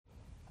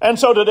And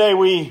so today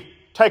we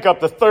take up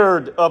the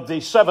third of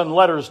the 7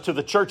 letters to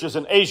the churches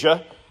in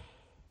Asia.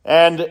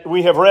 And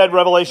we have read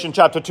Revelation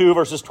chapter 2,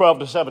 verses 12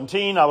 to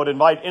 17. I would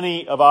invite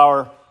any of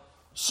our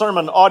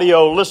sermon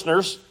audio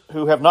listeners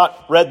who have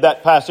not read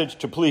that passage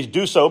to please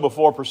do so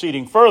before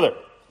proceeding further.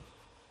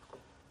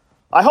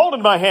 I hold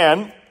in my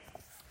hand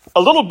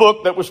a little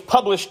book that was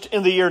published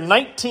in the year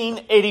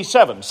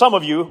 1987. Some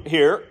of you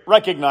here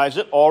recognize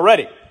it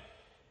already.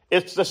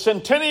 It's the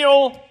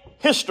Centennial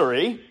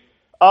History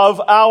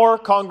of our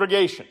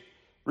congregation.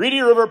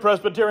 Reedy River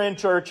Presbyterian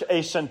Church,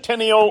 a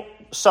centennial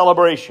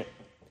celebration.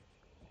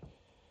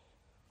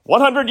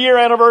 100-year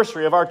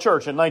anniversary of our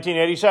church in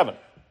 1987.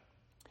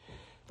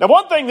 Now,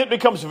 one thing that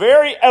becomes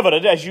very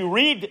evident as you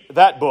read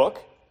that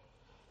book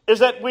is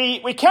that we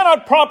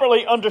cannot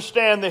properly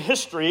understand the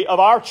history of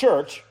our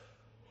church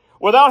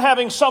without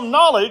having some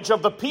knowledge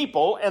of the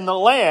people and the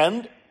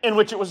land in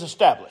which it was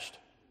established.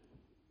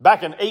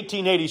 Back in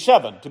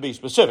 1887, to be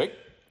specific.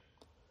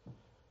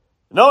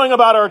 Knowing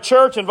about our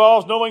church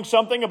involves knowing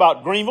something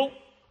about Greenville,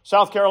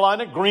 South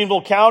Carolina,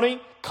 Greenville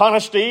County,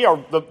 Conestee,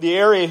 or the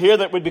area here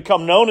that would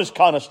become known as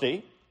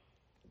Conestee.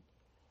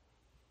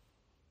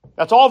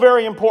 That's all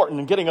very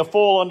important in getting a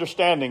full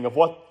understanding of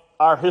what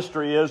our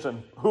history is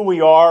and who we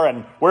are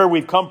and where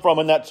we've come from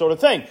and that sort of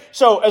thing.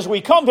 So as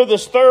we come to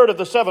this third of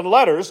the 7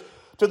 letters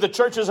to the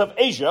churches of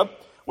Asia,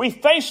 we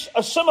face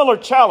a similar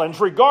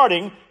challenge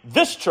regarding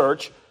this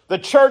church, the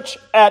church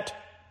at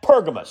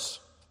Pergamos.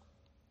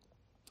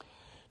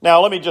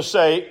 Now, let me just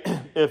say,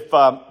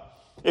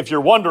 if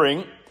you're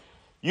wondering,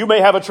 you may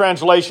have a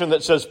translation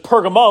that says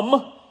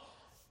Pergamum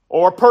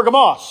or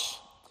Pergamos.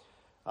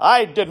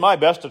 I did my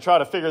best to try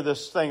to figure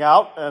this thing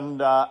out,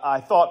 and I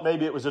thought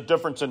maybe it was a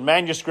difference in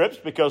manuscripts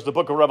because the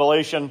book of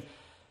Revelation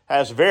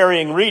has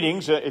varying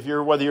readings if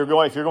you're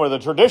going to the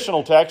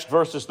traditional text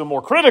versus the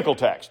more critical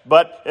text.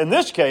 But in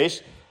this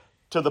case,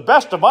 to the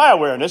best of my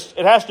awareness,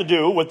 it has to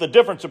do with the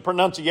difference of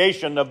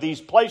pronunciation of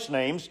these place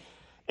names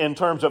in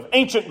terms of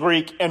ancient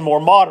Greek and more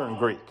modern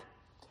Greek.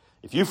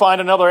 If you find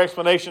another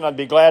explanation, I'd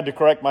be glad to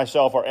correct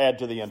myself or add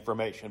to the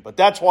information. But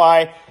that's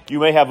why you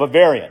may have a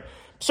variant.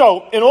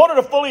 So, in order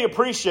to fully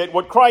appreciate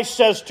what Christ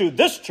says to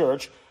this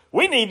church,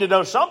 we need to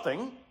know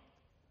something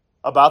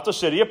about the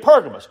city of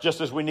Pergamos,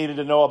 just as we needed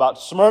to know about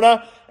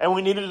Smyrna and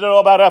we needed to know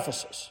about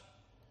Ephesus.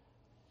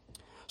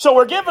 So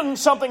we're given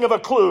something of a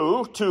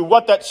clue to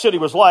what that city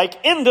was like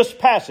in this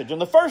passage. And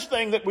the first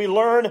thing that we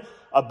learn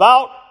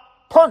about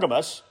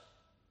Pergamos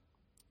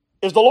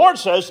is the Lord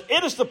says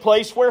it is the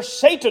place where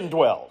Satan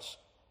dwells.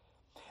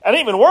 And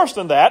even worse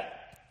than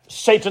that,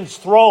 Satan's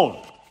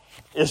throne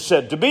is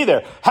said to be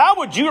there. How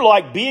would you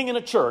like being in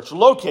a church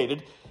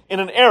located in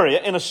an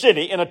area, in a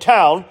city, in a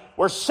town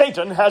where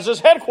Satan has his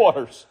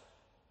headquarters?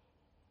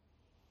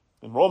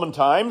 In Roman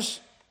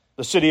times,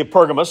 the city of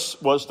Pergamos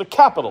was the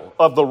capital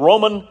of the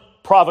Roman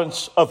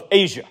province of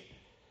Asia.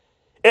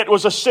 It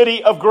was a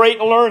city of great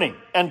learning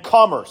and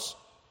commerce.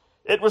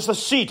 It was the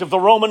seat of the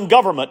Roman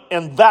government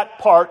in that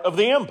part of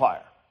the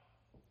empire.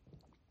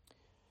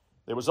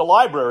 There was a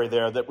library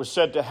there that was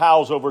said to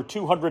house over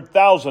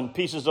 200,000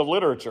 pieces of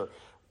literature.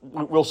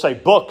 We'll say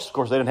books. Of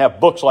course, they didn't have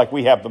books like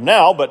we have them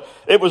now, but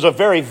it was a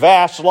very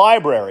vast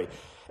library.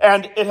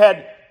 And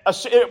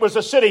it was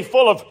a city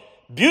full of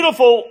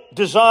beautiful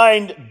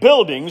designed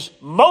buildings,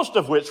 most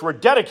of which were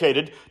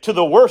dedicated to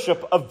the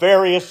worship of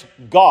various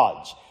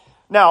gods.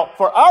 Now,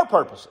 for our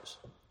purposes,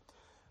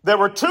 there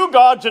were 2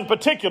 gods in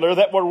particular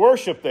that were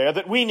worshipped there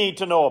that we need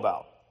to know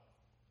about.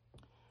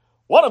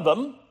 One of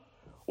them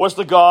was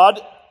the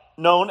god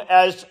known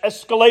as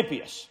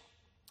Asclepius.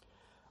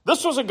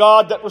 This was a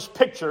god that was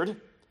pictured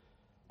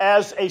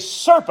as a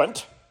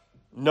serpent,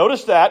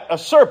 notice that, a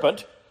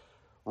serpent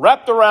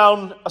wrapped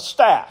around a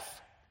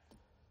staff.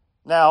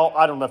 Now,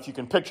 I don't know if you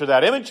can picture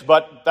that image,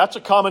 but that's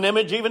a common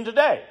image even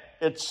today.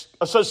 It's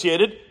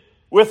associated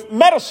with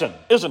medicine,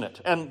 isn't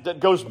it? And that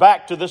goes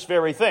back to this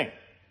very thing.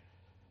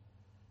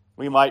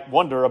 We might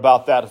wonder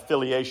about that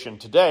affiliation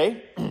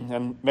today,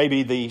 and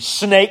maybe the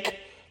snake,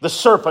 the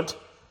serpent,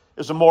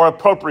 is a more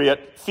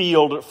appropriate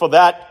field for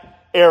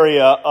that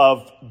area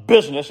of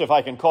business, if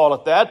I can call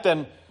it that,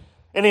 than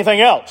anything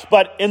else.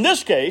 But in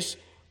this case,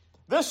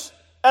 this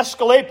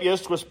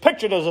Asclepius was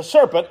pictured as a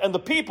serpent, and the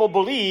people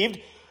believed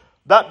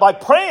that by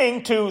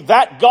praying to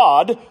that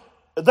god,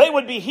 they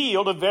would be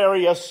healed of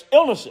various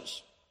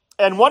illnesses.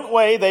 And one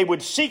way they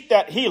would seek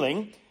that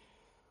healing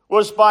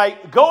was by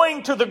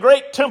going to the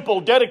great temple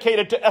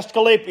dedicated to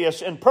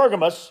Asclepius in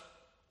Pergamos,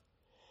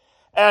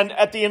 and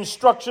at the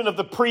instruction of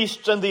the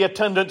priests and the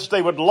attendants,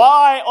 they would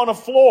lie on a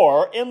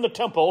floor in the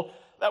temple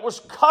that was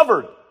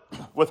covered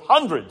with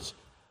hundreds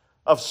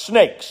of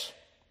snakes,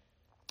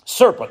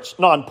 serpents,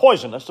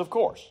 non-poisonous, of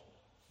course.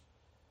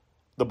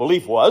 The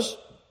belief was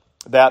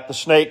that the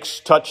snakes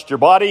touched your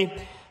body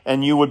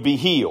and you would be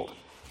healed.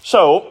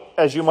 So,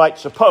 as you might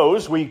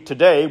suppose, we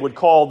today would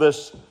call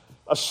this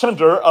a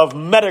center of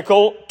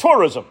medical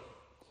tourism.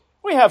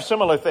 We have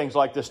similar things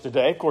like this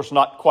today, of course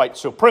not quite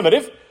so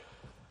primitive,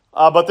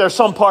 but there's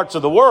some parts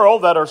of the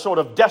world that are sort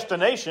of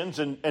destinations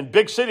and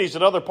big cities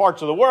in other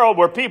parts of the world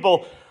where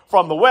people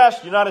from the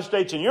West, United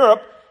States and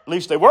Europe, at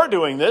least they were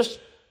doing this,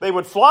 they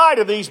would fly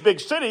to these big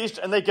cities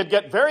and they could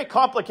get very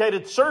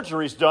complicated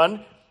surgeries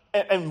done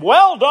and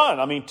well done.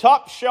 I mean,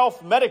 top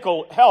shelf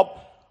medical help,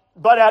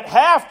 but at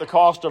half the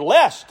cost or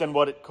less than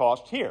what it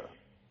cost here.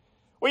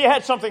 Well, you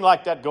had something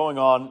like that going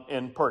on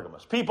in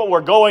Pergamos. People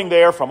were going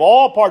there from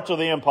all parts of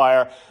the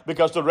empire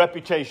because of the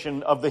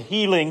reputation of the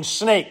healing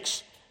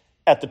snakes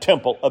at the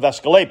temple of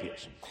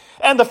Asclepius.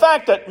 And the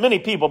fact that many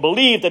people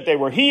believed that they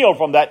were healed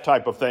from that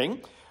type of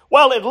thing,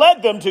 well, it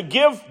led them to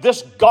give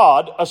this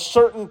god a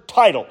certain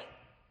title.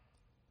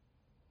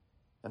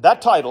 And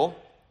that title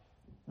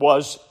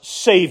was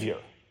Savior,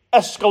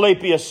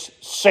 Asclepius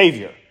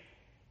Savior.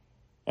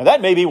 And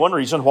that may be one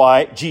reason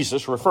why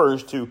Jesus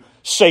refers to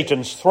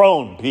Satan's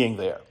throne being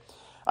there.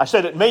 I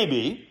said it may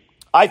be.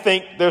 I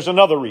think there's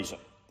another reason.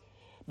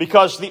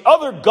 Because the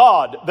other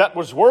god that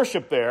was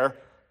worshipped there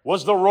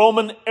was the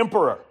Roman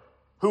emperor,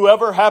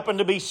 whoever happened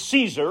to be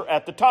Caesar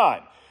at the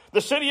time.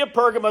 The city of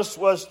Pergamos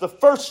was the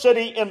first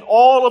city in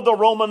all of the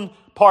Roman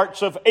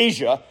parts of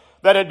Asia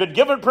that had been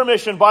given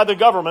permission by the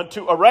government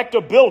to erect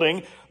a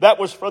building that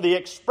was for the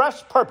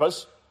express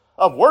purpose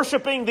of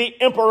worshiping the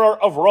emperor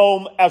of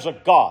Rome as a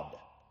god.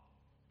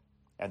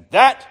 And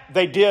that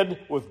they did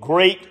with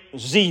great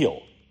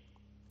zeal.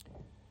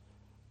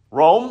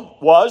 Rome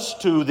was,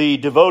 to the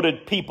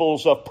devoted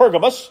peoples of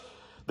Pergamos,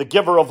 the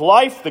giver of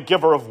life, the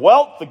giver of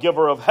wealth, the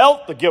giver of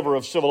health, the giver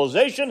of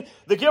civilization,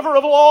 the giver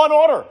of law and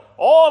order.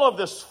 All of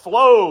this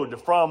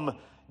flowed from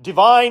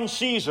divine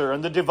Caesar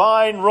and the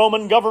divine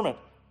Roman government.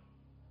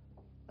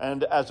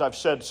 And as I've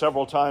said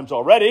several times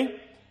already,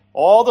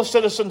 all the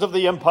citizens of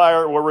the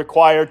empire were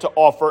required to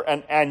offer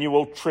an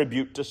annual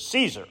tribute to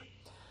Caesar.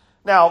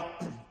 Now,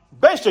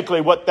 basically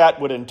what that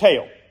would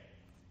entail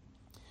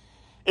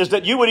is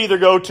that you would either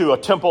go to a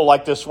temple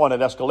like this one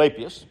at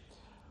Asclepius,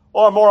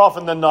 or more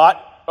often than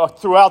not,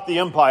 throughout the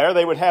empire,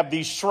 they would have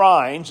these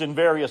shrines in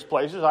various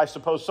places, I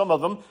suppose some of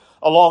them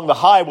along the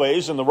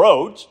highways and the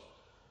roads,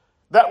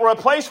 that were a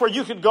place where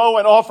you could go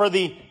and offer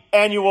the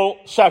annual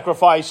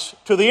sacrifice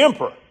to the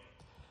emperor.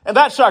 And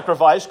that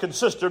sacrifice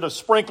consisted of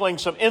sprinkling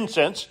some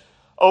incense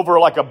over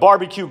like a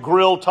barbecue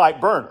grill type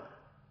burner.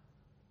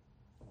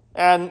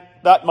 And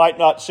that might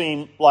not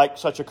seem like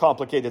such a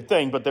complicated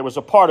thing, but there was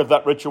a part of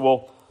that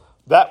ritual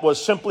that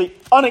was simply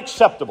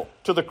unacceptable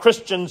to the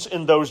Christians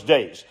in those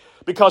days.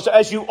 Because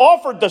as you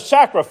offered the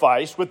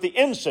sacrifice with the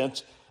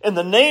incense in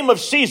the name of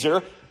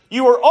Caesar,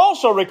 you were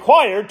also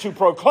required to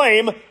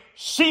proclaim,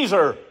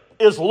 Caesar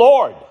is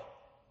Lord.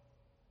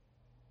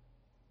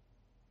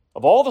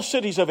 Of all the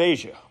cities of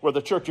Asia where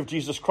the Church of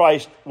Jesus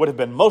Christ would have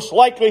been most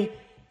likely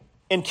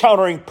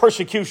encountering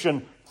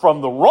persecution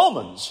from the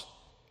Romans,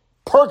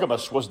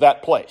 Pergamos was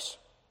that place.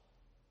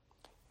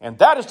 And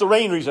that is the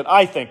main reason,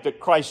 I think, that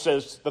Christ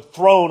says the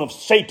throne of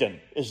Satan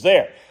is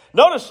there.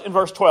 Notice in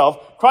verse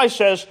 12, Christ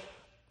says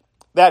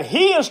that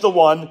he is the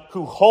one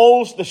who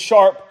holds the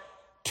sharp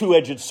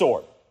two-edged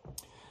sword.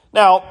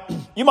 Now,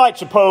 you might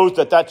suppose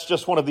that that's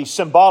just one of these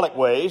symbolic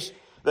ways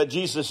that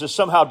Jesus is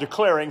somehow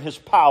declaring his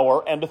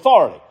power and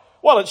authority.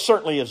 Well, it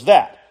certainly is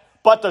that.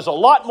 But there's a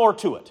lot more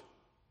to it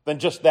than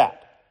just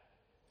that.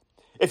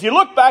 If you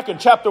look back in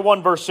chapter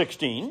 1, verse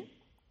 16,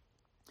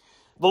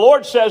 the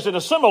Lord says in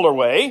a similar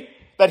way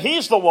that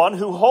he's the one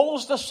who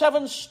holds the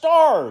 7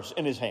 stars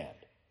in his hand.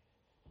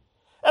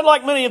 And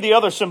like many of the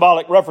other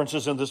symbolic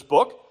references in this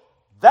book,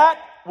 that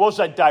was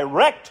a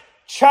direct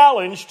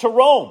challenge to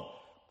Rome.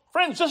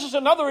 Friends, this is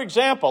another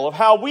example of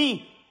how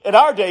we, in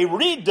our day,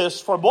 read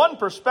this from one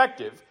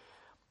perspective,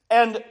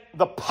 and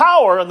the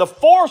power and the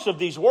force of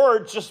these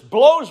words just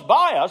blows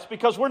by us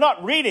because we're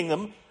not reading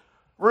them.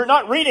 We're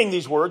not reading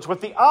these words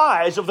with the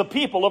eyes of the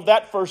people of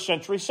that first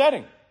century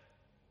setting.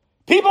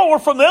 People were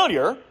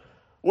familiar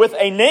with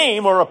a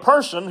name or a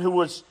person who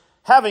was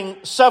having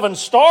 7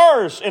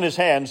 stars in his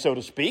hand, so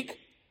to speak,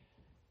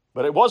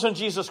 but it wasn't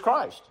Jesus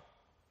Christ.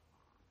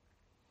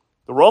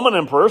 The Roman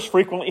emperors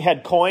frequently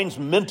had coins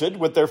minted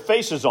with their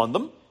faces on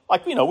them.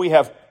 Like, we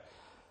have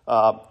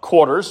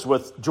quarters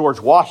with George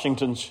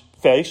Washington's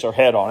face or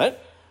head on it.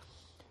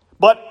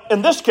 But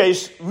in this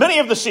case, many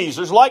of the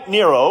Caesars, like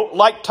Nero,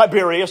 like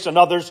Tiberius and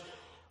others,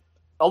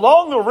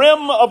 along the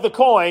rim of the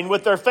coin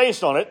with their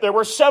face on it, there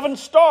were 7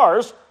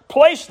 stars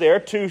placed there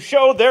to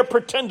show their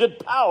pretended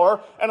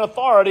power and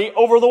authority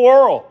over the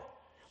world.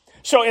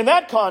 So in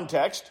that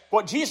context,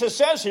 what Jesus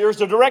says here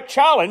is a direct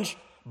challenge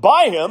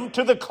by him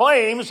to the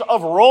claims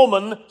of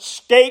Roman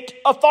state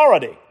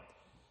authority.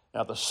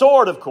 Now the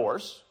sword, of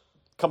course,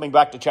 coming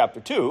back to chapter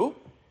 2,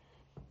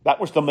 that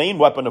was the main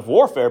weapon of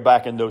warfare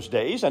back in those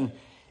days, and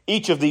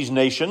each of these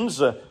nations,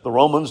 the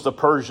Romans, the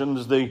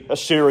Persians, the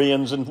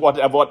Assyrians, and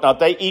whatnot,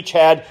 they each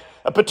had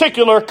a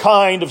particular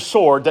kind of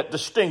sword that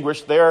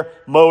distinguished their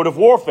mode of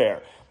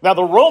warfare. Now,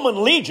 the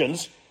Roman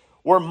legions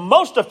were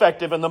most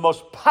effective and the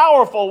most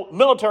powerful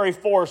military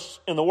force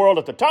in the world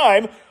at the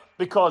time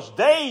because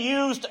they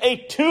used a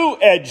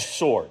 2-edged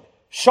sword,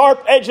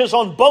 sharp edges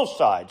on both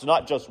sides,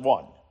 not just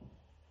one.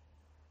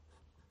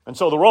 And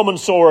so the Roman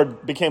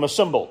sword became a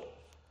symbol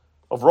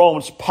of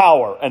Rome's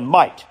power and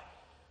might.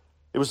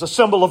 It was a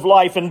symbol of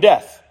life and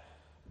death.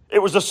 It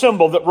was a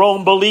symbol that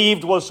Rome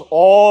believed was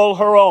all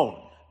her own.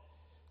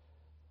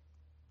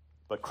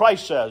 But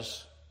Christ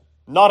says,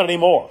 not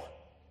anymore.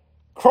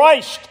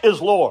 Christ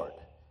is Lord.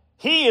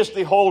 He is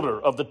the holder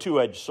of the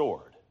two-edged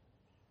sword.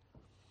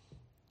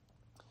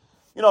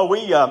 You know,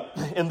 we,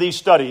 in these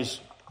studies,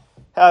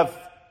 have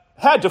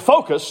had to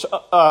focus,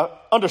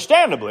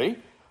 understandably,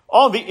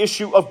 on the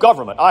issue of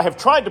government. I have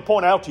tried to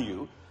point out to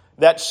you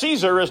that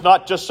Caesar is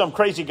not just some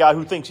crazy guy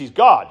who thinks he's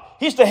God.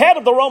 He's the head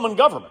of the Roman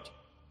government.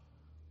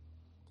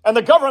 And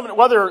the government,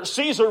 whether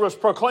Caesar was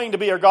proclaimed to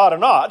be a god or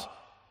not,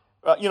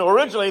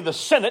 originally the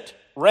Senate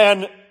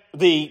ran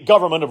the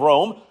government of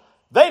Rome.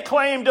 They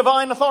claimed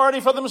divine authority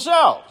for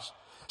themselves.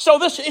 So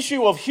this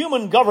issue of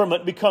human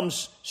government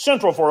becomes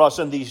central for us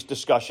in these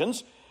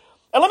discussions.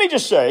 And let me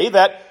just say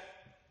that,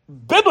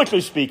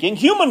 biblically speaking,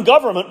 human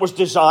government was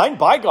designed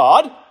by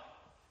God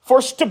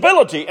for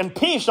stability and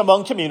peace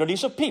among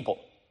communities of people.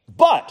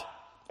 But,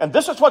 and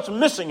this is what's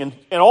missing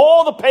in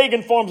all the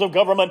pagan forms of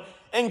government,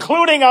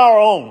 including our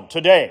own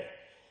today,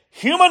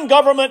 human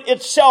government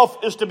itself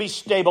is to be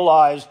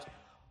stabilized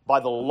by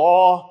the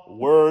law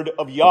word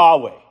of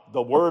Yahweh,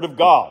 the word of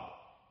God.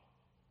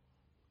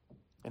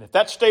 And if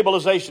that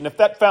stabilization, if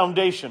that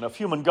foundation of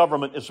human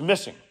government is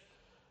missing,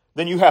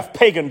 then you have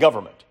pagan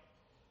government.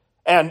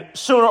 And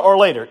sooner or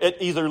later, it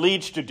either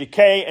leads to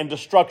decay and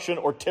destruction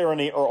or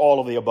tyranny or all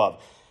of the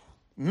above.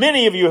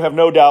 Many of you have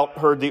no doubt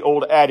heard the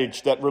old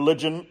adage that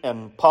religion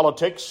and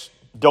politics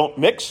don't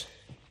mix.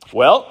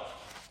 Well,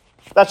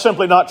 that's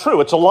simply not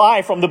true. It's a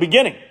lie from the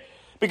beginning.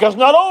 Because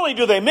not only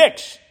do they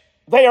mix,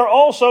 they are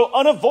also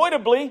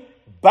unavoidably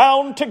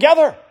bound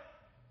together.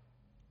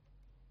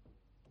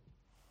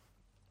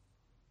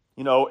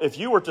 You know, if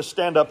you were to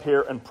stand up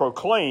here and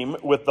proclaim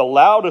with the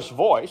loudest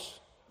voice,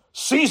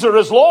 Caesar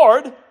is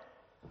Lord,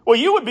 well,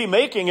 you would be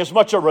making as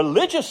much a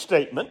religious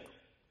statement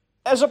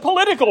as a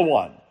political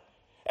one.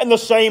 And the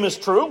same is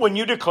true when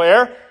you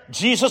declare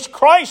Jesus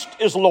Christ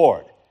is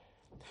Lord.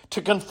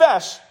 To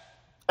confess,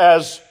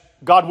 as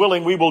God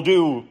willing we will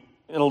do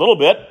in a little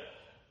bit,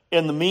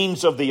 in the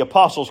means of the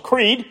Apostles'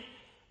 Creed,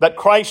 that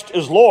Christ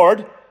is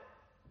Lord,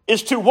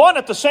 is to, one,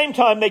 at the same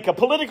time, make a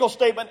political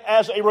statement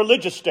as a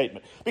religious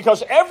statement.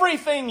 Because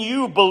everything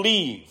you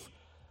believe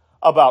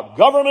about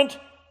government,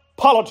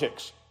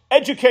 politics,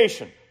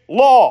 education,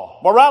 law,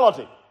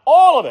 morality,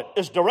 all of it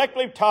is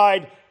directly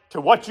tied to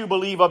what you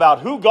believe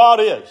about who God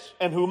is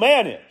and who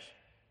man is.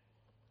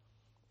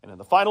 And in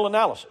the final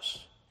analysis,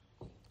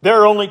 there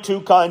are only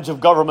two kinds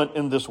of government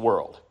in this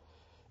world.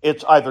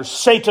 It's either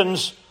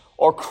Satan's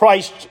or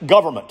Christ's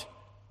government.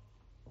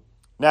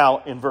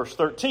 Now, in verse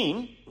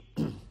 13,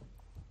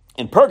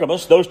 in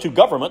Pergamos, those two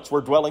governments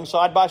were dwelling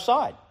side by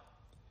side.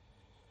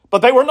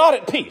 But they were not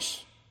at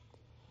peace.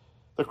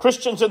 The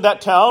Christians in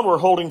that town were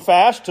holding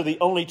fast to the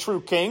only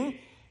true king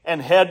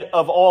and head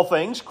of all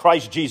things,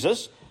 Christ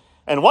Jesus.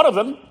 And one of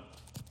them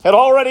had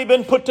already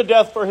been put to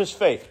death for his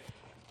faith.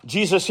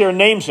 Jesus here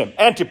names him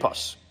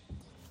Antipas.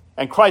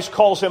 And Christ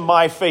calls him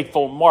my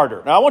faithful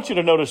martyr. Now, I want you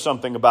to notice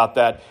something about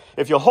that.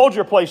 If you'll hold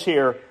your place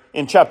here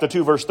in chapter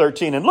 2, verse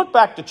 13, and look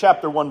back to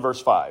chapter 1,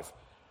 verse 5.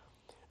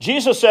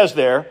 Jesus says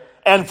there,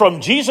 and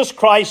from Jesus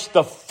Christ,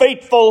 the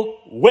faithful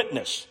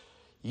witness,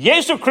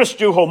 Jesu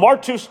Christou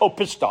homartus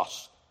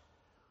hopistos.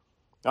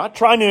 Not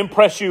trying to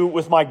impress you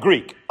with my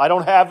Greek. I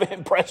don't have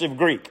impressive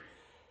Greek.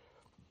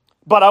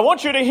 But I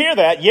want you to hear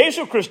that.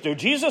 Jesu Christou,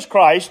 Jesus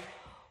Christ,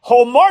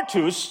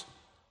 homartus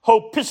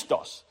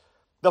hopistos.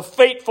 The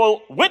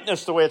faithful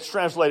witness, the way it's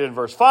translated in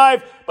verse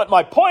 5. But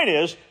my point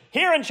is,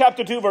 here in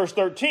chapter 2, verse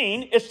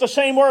 13, it's the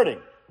same wording.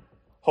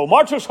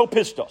 Homartus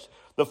hopistos.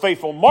 The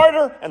faithful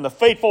martyr and the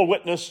faithful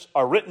witness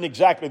are written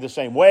exactly the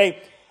same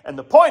way. And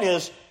the point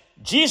is,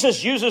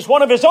 Jesus uses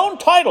one of his own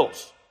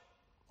titles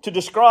to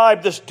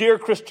describe this dear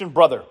Christian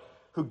brother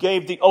who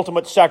gave the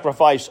ultimate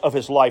sacrifice of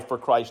his life for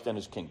Christ and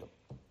his kingdom.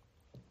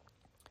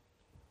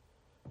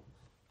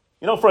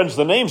 You know, friends,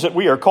 the names that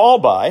we are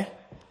called by,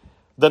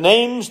 the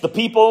names, the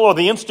people, or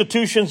the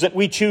institutions that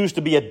we choose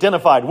to be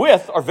identified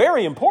with are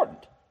very important.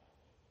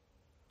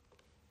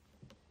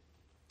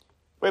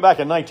 Way back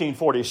in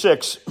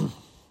 1946,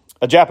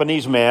 a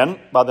Japanese man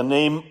by the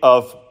name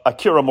of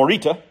Akira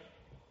Morita,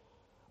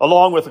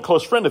 along with a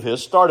close friend of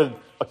his, started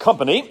a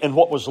company in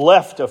what was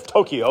left of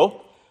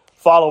Tokyo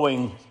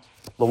following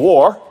the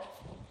war.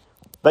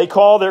 They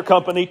call their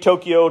company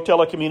Tokyo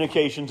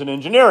Telecommunications and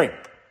Engineering.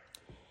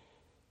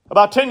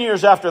 About 10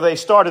 years after they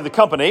started the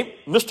company,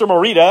 Mr.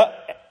 Morita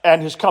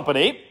and his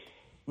company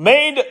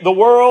made the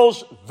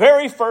world's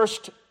very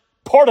first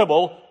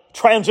portable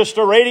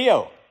transistor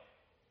radio.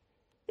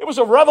 It was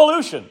a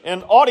revolution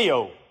in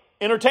audio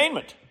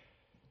entertainment.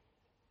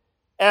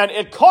 And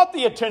it caught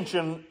the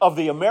attention of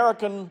the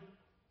American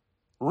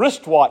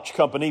wristwatch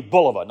company,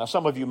 Bulova. Now,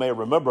 some of you may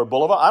remember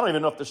Bulova. I don't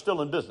even know if they're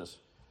still in business.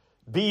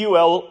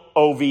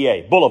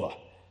 B-U-L-O-V-A, Bulova.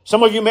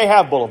 Some of you may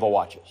have Bulova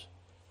watches.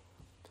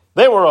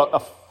 They were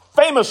a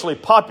famously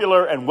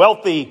popular and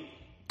wealthy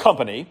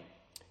company,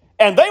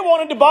 and they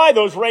wanted to buy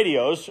those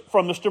radios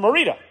from Mr.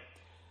 Morita.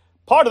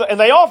 And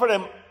they offered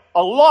him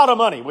a lot of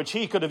money, which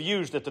he could have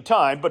used at the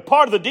time. But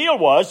part of the deal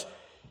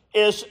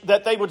is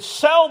that they would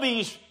sell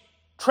these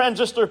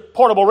transistor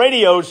portable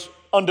radios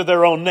under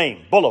their own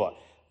name, Bulova.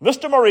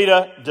 Mr.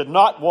 Morita did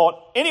not want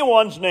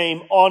anyone's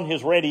name on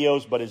his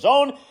radios but his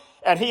own,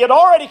 and he had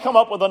already come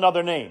up with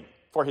another name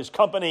for his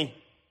company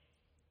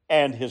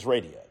and his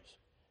radios.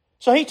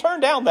 So he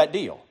turned down that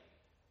deal.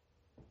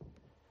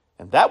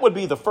 And that would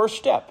be the first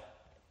step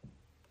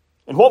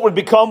in what would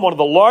become one of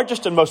the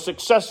largest and most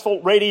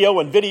successful radio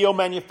and video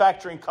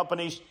manufacturing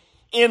companies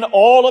in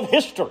all of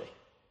history.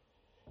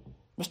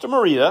 Mr.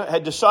 Morita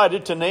had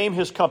decided to name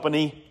his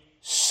company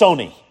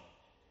Sony.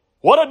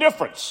 What a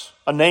difference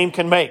a name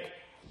can make.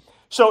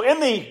 So in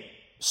the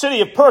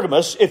city of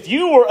Pergamos, if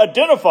you were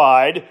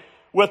identified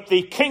with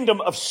the kingdom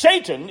of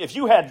Satan, if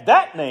you had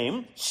that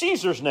name,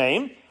 Caesar's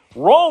name,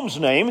 Rome's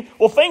name,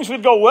 well, things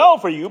would go well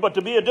for you, but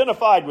to be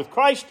identified with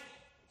Christ,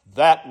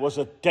 that was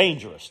a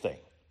dangerous thing.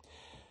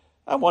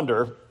 I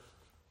wonder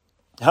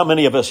how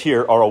many of us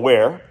here are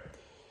aware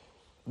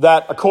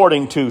that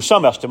according to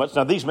some estimates,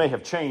 now these may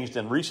have changed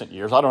in recent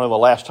years, I don't know the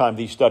last time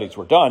these studies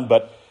were done,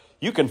 but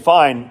you can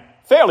find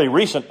fairly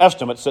recent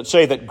estimates that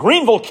say that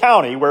Greenville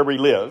County, where we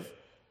live,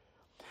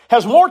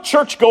 has more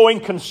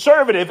church-going,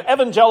 conservative,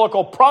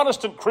 evangelical,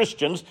 Protestant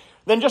Christians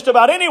than just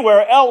about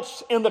anywhere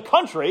else in the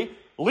country,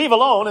 leave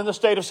alone in the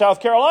state of South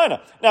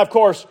Carolina. Now, of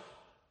course,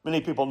 many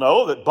people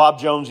know that Bob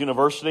Jones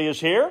University is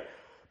here,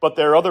 but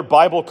there are other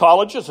Bible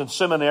colleges and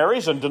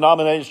seminaries and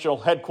denominational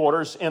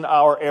headquarters in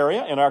our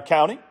area, in our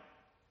county.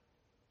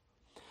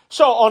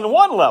 So on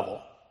one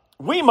level,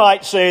 we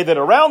might say that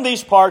around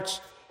these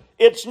parts,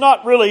 it's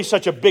not really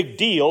such a big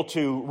deal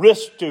to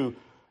risk to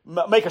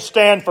make a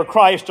stand for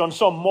Christ on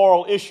some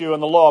moral issue in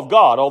the law of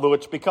God, although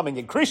it's becoming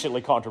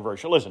increasingly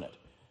controversial, isn't it?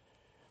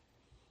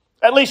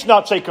 At least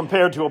not, say,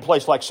 compared to a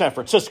place like San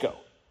Francisco.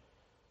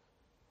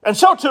 And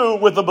so too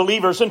with the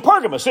believers in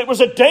Pergamos. It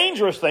was a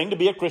dangerous thing to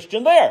be a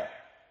Christian there.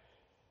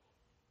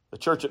 The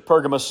church at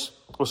Pergamos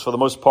was for the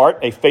most part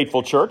a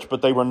faithful church,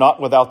 but they were not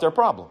without their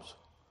problems.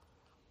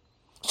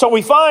 So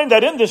we find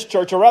that in this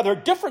church a rather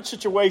different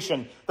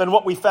situation than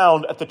what we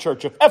found at the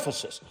church of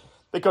Ephesus.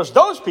 Because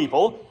those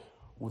people,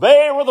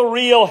 they were the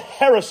real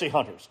heresy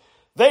hunters.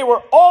 They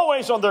were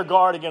always on their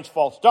guard against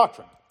false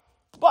doctrine.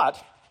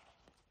 But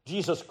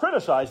Jesus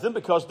criticized them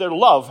because their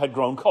love had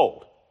grown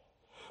cold.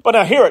 But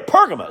now here at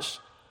Pergamos,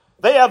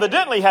 they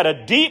evidently had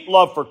a deep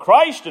love for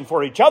Christ and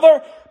for each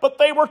other, but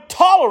they were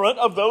tolerant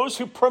of those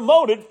who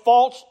promoted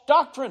false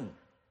doctrine.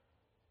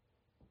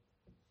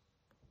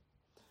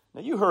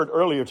 Now you heard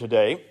earlier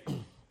today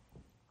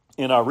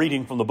in our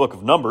reading from the book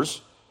of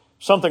Numbers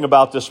something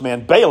about this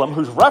man Balaam,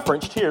 who's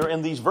referenced here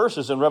in these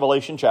verses in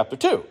Revelation chapter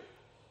 2.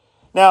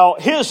 Now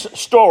his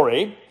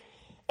story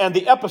and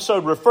the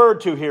episode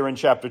referred to here in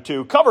chapter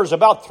 2 covers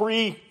about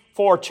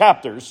 3-4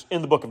 chapters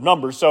in the book of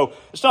Numbers, so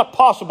it's not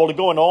possible to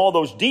go into all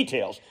those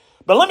details.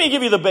 But let me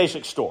give you the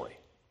basic story.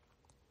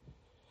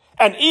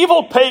 An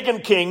evil pagan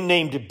king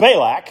named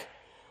Balak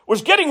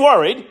was getting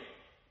worried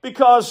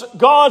because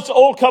God's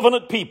old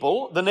covenant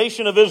people, the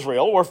nation of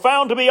Israel, were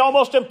found to be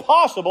almost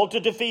impossible to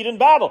defeat in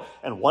battle.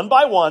 And one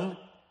by one,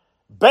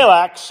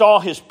 Balak saw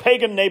his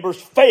pagan neighbors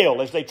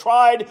fail as they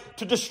tried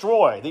to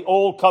destroy the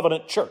old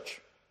covenant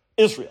church,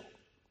 Israel.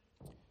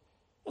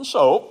 And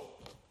so,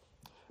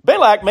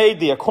 Balak made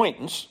the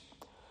acquaintance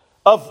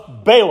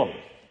of Balaam,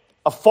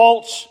 a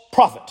false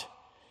prophet.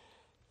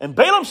 And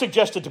Balaam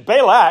suggested to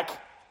Balak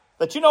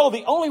that,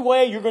 the only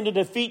way you're going to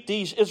defeat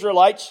these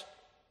Israelites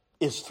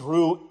is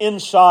through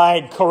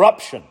inside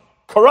corruption.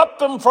 Corrupt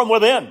them from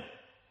within.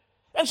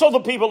 And so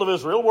the people of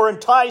Israel were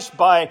enticed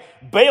by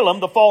Balaam,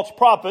 the false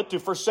prophet, to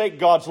forsake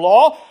God's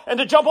law and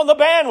to jump on the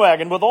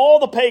bandwagon with all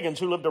the pagans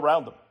who lived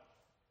around them.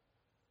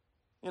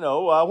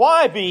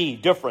 Why be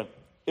different,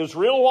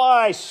 Israel?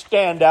 Why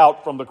stand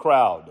out from the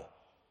crowd?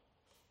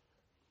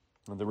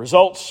 And the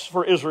results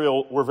for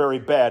Israel were very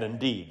bad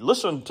indeed.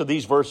 Listen to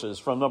these verses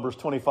from Numbers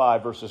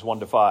 25, verses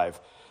 1-5.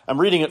 I'm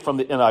reading it from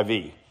the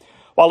NIV.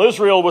 While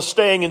Israel was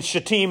staying in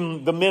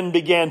Shittim, the men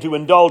began to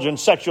indulge in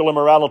sexual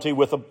immorality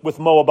with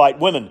Moabite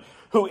women,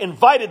 who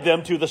invited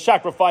them to the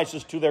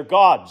sacrifices to their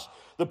gods.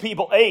 The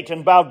people ate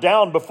and bowed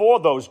down before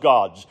those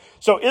gods.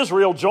 So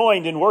Israel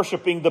joined in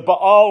worshiping the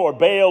Baal or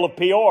Baal of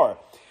Peor.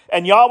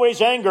 And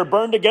Yahweh's anger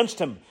burned against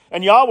him.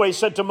 And Yahweh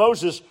said to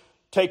Moses,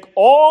 "Take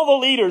all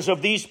the leaders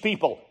of these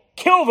people,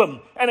 kill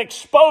them, and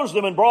expose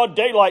them in broad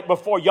daylight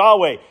before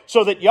Yahweh,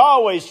 so that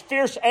Yahweh's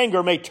fierce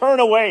anger may turn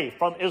away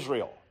from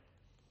Israel."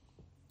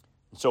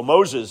 So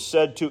Moses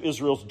said to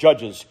Israel's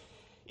judges,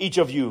 "Each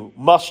of you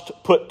must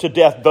put to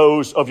death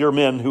those of your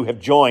men who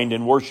have joined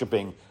in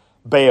worshiping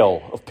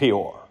Baal of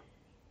Peor."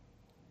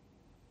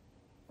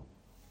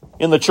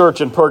 In the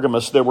church in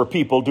Pergamos, there were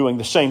people doing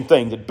the same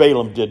thing that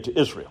Balaam did to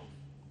Israel.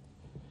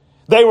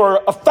 They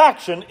were a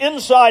faction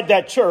inside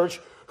that church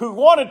who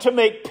wanted to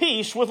make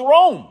peace with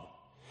Rome.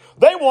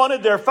 They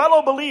wanted their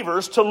fellow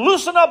believers to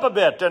loosen up a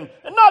bit and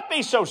not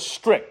be so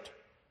strict.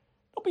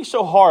 Don't be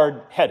so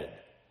hard-headed.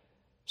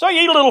 So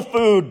you eat a little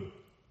food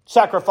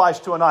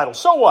sacrificed to an idol.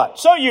 So what?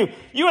 So you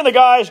and the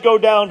guys go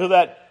down to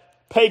that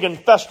pagan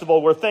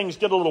festival where things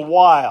get a little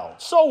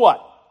wild. So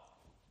what?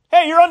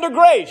 Hey, you're under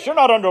grace. You're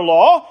not under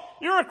law.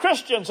 You're a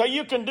Christian, so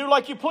you can do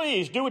like you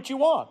please. Do what you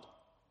want.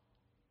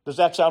 Does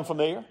that sound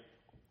familiar?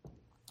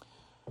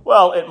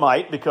 Well, it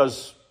might,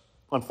 because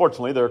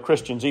unfortunately there are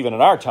Christians even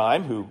in our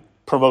time who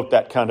promote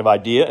that kind of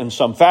idea in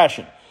some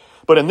fashion.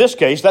 But in this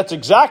case, that's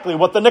exactly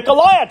what the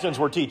Nicolaitans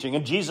were teaching,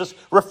 and Jesus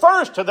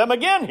refers to them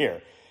again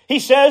here. He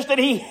says that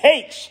he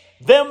hates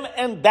them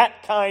and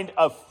that kind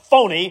of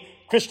phony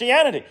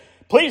Christianity.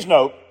 Please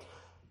note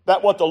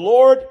that what the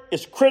Lord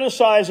is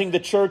criticizing the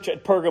church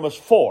at Pergamos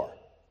for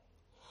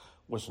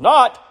was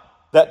not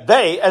that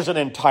they, as an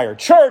entire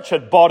church,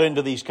 had bought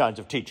into these kinds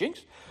of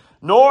teachings,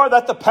 nor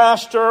that the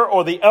pastor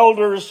or the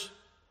elders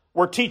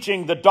were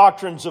teaching the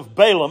doctrines of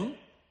Balaam,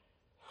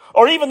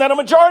 or even that a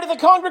majority of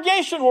the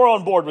congregation were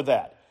on board with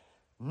that.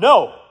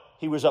 No,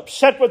 he was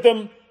upset with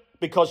them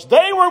because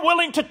they were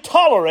willing to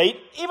tolerate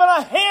even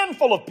a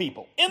handful of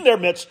people in their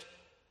midst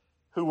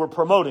who were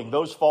promoting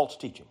those false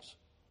teachings.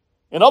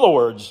 In other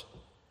words,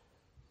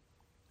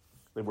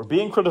 they were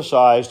being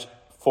criticized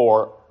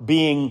for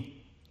being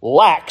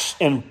lax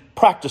in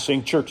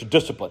practicing church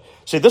discipline.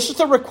 See, this is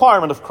the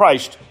requirement of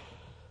Christ,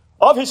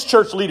 of his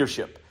church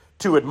leadership,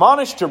 to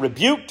admonish, to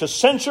rebuke, to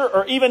censure,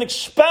 or even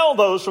expel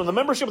those from the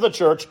membership of the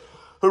church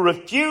who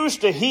refuse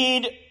to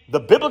heed the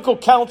biblical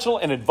counsel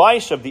and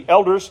advice of the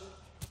elders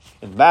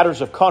in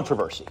matters of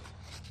controversy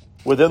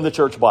within the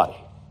church body.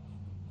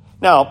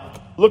 Now,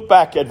 look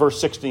back at verse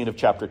 16 of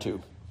chapter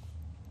 2.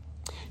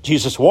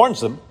 Jesus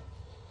warns them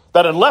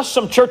that unless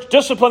some church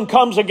discipline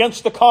comes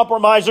against the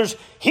compromisers,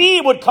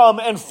 he would come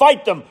and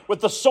fight them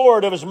with the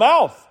sword of his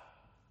mouth.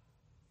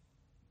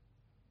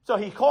 So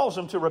he calls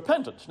them to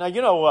repentance.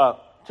 Now,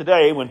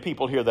 today when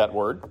people hear that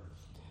word,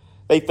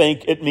 they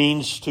think it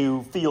means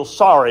to feel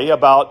sorry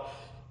about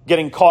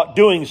getting caught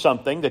doing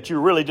something that you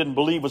really didn't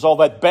believe was all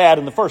that bad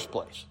in the first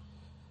place.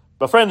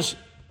 But friends,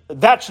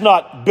 that's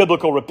not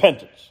biblical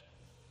repentance.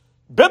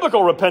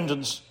 Biblical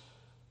repentance,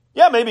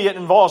 maybe it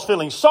involves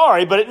feeling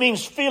sorry, but it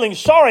means feeling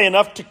sorry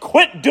enough to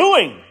quit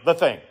doing the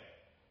thing.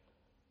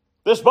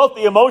 There's both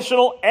the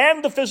emotional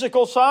and the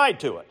physical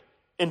side to it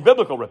in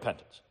biblical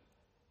repentance.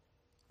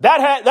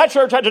 That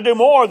church had to do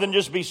more than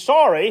just be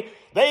sorry.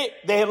 They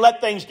had let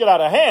things get out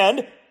of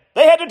hand.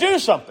 They had to do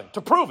something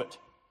to prove it.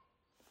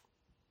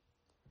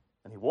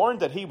 And he warned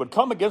that he would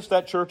come against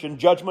that church in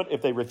judgment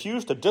if they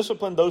refused to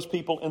discipline those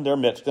people in their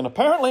midst. And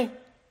apparently,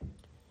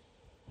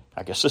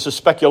 I guess this is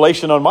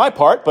speculation on my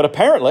part, but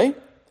apparently,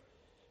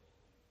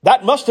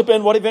 that must have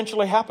been what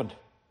eventually happened.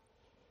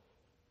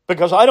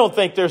 Because I don't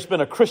think there's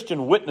been a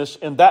Christian witness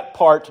in that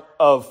part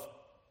of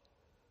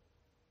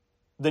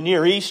the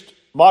Near East,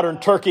 modern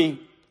Turkey,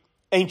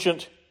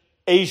 ancient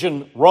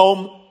Asian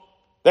Rome.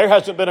 There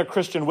hasn't been a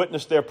Christian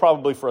witness there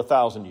probably for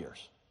 1,000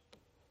 years.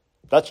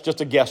 That's just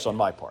a guess on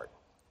my part.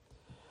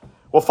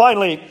 Well,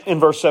 finally, in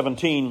verse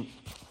 17,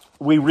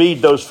 we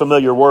read those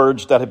familiar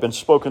words that have been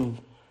spoken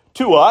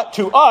to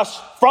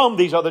us from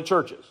these other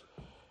churches.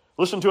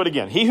 Listen to it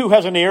again. He who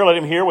has an ear, let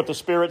him hear what the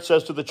Spirit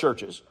says to the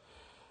churches.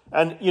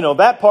 And,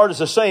 that part is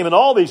the same in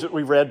all these that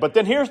we've read, but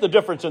then here's the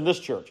difference in this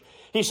church.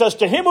 He says,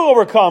 to him who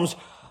overcomes,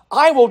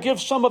 I will give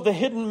some of the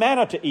hidden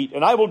manna to eat,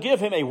 and I will give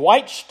him a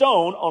white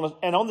stone,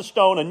 and on the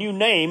stone a new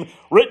name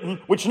written,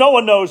 which no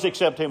one knows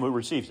except him who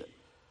receives it.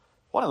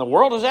 What in the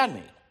world does that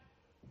mean?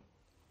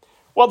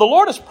 Well, the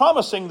Lord is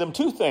promising them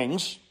two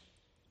things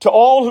to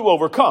all who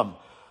overcome.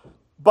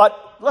 But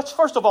let's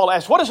first of all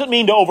ask, what does it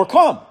mean to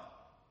overcome?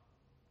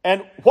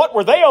 And what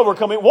were they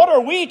overcoming? What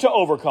are we to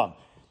overcome?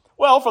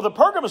 Well, for the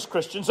Pergamos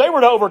Christians, they were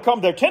to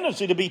overcome their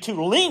tendency to be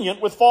too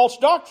lenient with false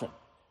doctrine.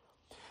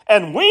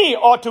 And we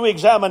ought to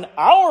examine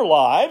our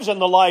lives and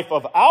the life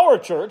of our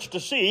church to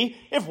see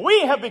if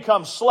we have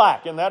become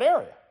slack in that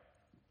area.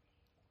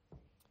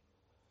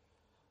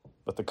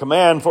 But the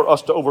command for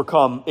us to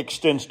overcome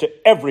extends to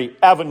every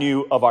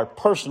avenue of our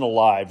personal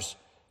lives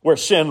where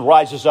sin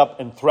rises up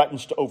and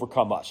threatens to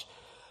overcome us.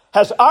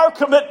 Has our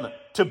commitment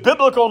to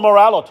biblical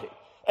morality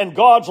and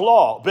God's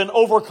law been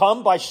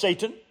overcome by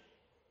Satan?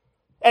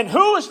 And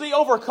who is the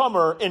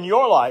overcomer in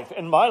your life,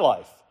 in my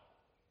life,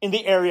 in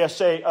the area,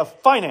 say, of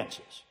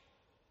finances?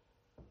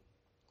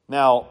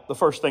 Now, the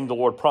first thing the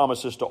Lord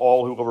promises to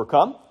all who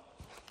overcome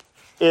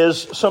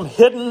is some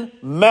hidden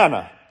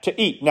manna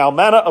to eat. Now,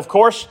 manna, of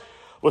course,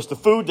 was the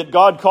food that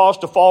God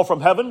caused to fall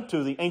from heaven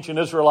to the ancient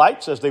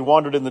Israelites as they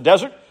wandered in the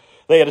desert.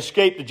 They had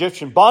escaped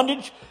Egyptian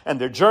bondage,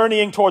 and they're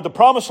journeying toward the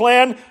promised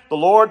land. The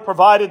Lord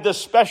provided this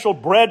special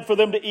bread for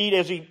them to eat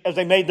as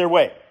they made their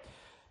way.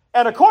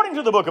 And according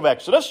to the book of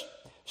Exodus,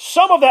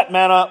 some of that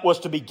manna was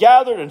to be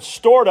gathered and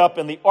stored up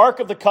in the Ark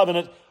of the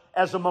Covenant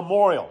as a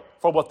memorial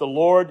for what the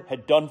Lord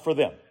had done for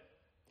them.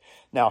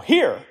 Now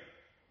here,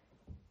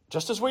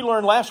 just as we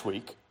learned last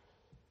week,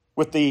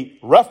 with the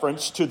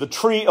reference to the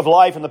tree of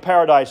life in the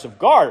paradise of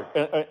God,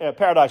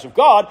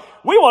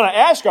 we want to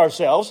ask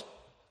ourselves,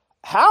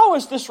 how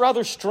is this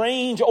rather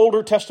strange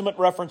Older Testament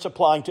reference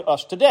applying to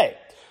us today?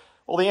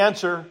 Well, the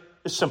answer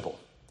is simple.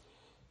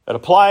 It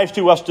applies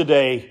to us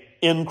today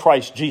in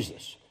Christ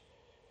Jesus.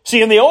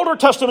 See, in the Older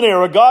Testament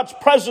era, God's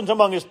presence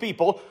among his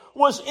people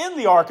was in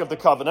the Ark of the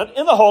Covenant,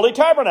 in the Holy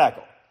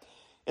Tabernacle.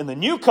 In the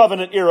New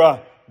Covenant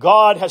era,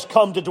 God has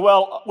come to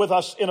dwell with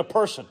us in a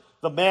person,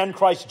 the man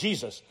Christ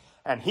Jesus.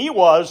 And he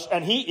was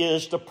and he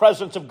is the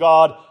presence of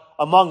God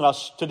among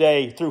us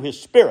today through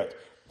his Spirit.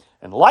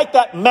 And like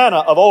that manna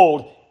of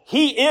old,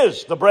 he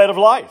is the bread of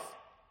life.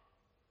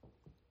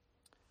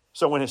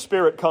 So when his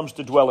Spirit comes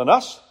to dwell in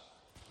us,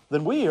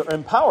 then we are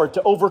empowered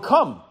to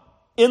overcome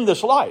in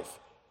this life.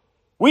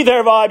 We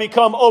thereby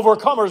become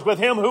overcomers with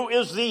him who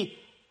is the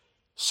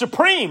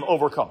supreme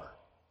overcomer.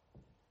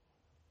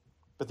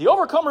 But the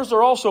overcomers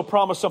are also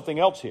promised something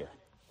else here.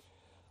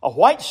 A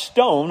white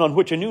stone on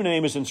which a new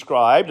name is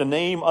inscribed, a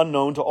name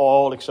unknown to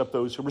all except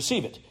those who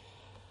receive it.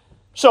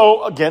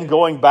 So again,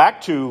 going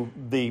back to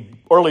the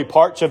early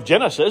parts of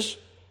Genesis,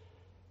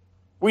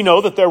 we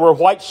know that there were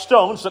white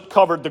stones that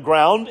covered the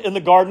ground in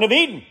the Garden of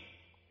Eden.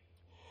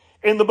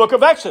 In the book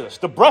of Exodus,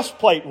 the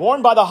breastplate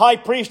worn by the high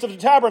priest of the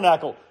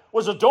tabernacle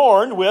was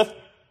adorned with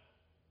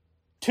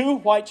 2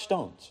 white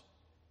stones,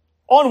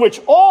 on which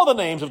all the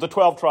names of the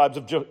 12 tribes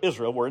of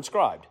Israel were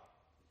inscribed.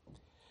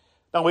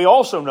 Now, we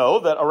also know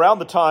that around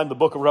the time the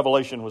book of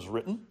Revelation was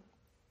written,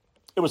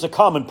 it was a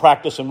common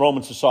practice in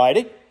Roman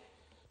society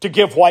to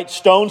give white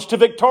stones to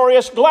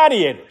victorious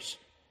gladiators.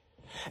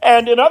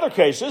 And in other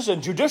cases,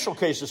 in judicial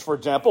cases, for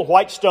example,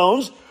 white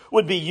stones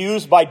would be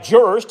used by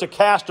jurors to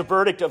cast a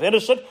verdict of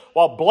innocent,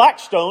 while black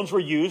stones were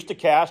used to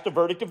cast a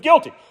verdict of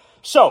guilty.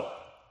 So,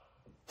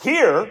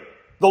 here,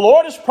 the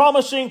Lord is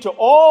promising to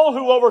all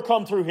who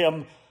overcome through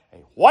him a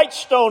white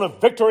stone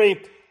of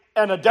victory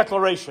and a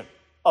declaration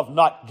of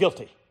not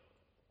guilty.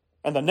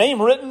 And the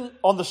name written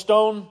on the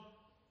stone,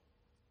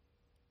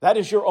 that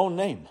is your own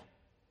name.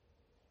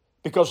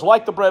 Because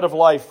like the bread of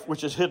life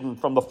which is hidden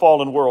from the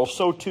fallen world,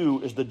 so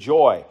too is the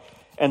joy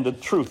and the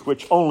truth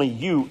which only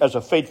you as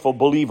a faithful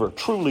believer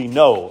truly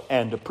know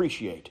and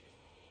appreciate.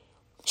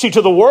 See,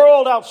 to the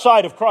world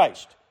outside of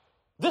Christ,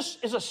 this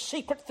is a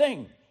secret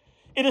thing.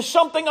 It is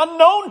something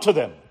unknown to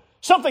them,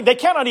 something they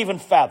cannot even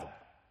fathom.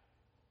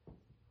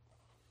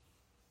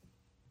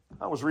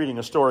 I was reading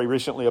a story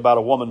recently about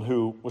a woman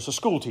who was a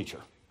school teacher.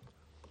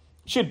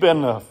 She had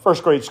been a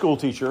first grade school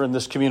teacher in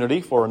this community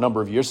for a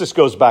number of years. This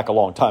goes back a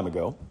long time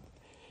ago.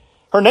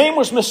 Her name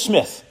was Miss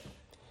Smith.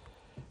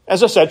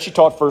 As I said, she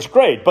taught first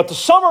grade. But the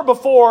summer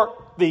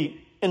before the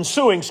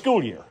ensuing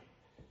school year,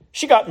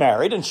 she got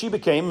married and she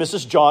became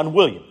Mrs. John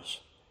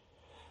Williams.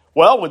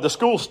 Well, when the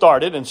school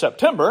started in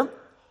September,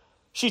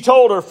 she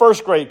told her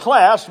first grade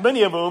class,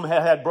 many of whom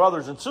had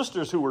brothers and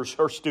sisters who were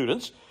her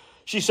students,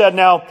 she said,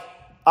 "Now,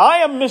 I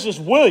am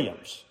Mrs.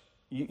 Williams.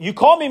 You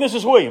call me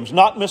Mrs. Williams,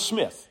 not Miss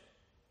Smith."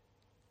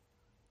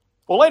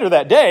 Well, later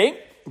that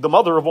day, the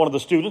mother of one of the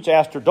students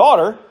asked her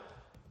daughter,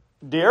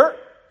 "Dear,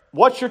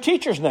 what's your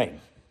teacher's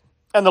name?"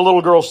 And the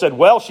little girl said,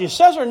 "Well, she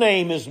says her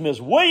name is Miss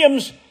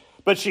Williams,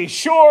 but she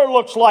sure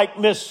looks like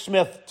Miss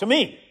Smith to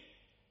me."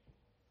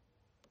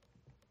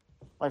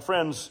 My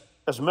friends,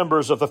 as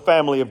members of the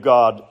family of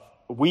God,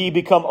 we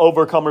become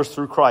overcomers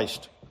through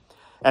Christ.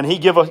 And he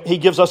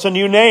gives us a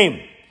new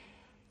name,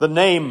 the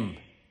name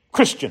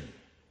Christian.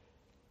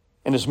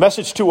 And his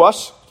message to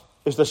us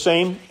is the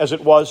same as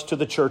it was to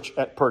the church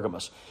at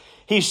Pergamos.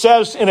 He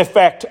says, in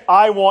effect,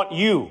 I want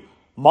you,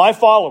 my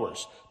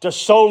followers, to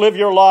so live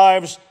your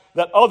lives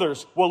that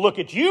others will look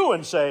at you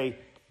and say,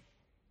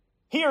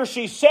 he or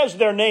she says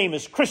their name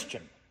is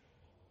Christian.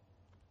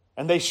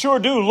 And they sure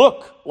do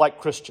look like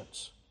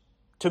Christians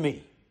to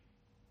me.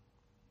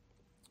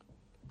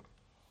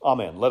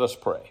 Amen. Let us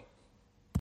pray.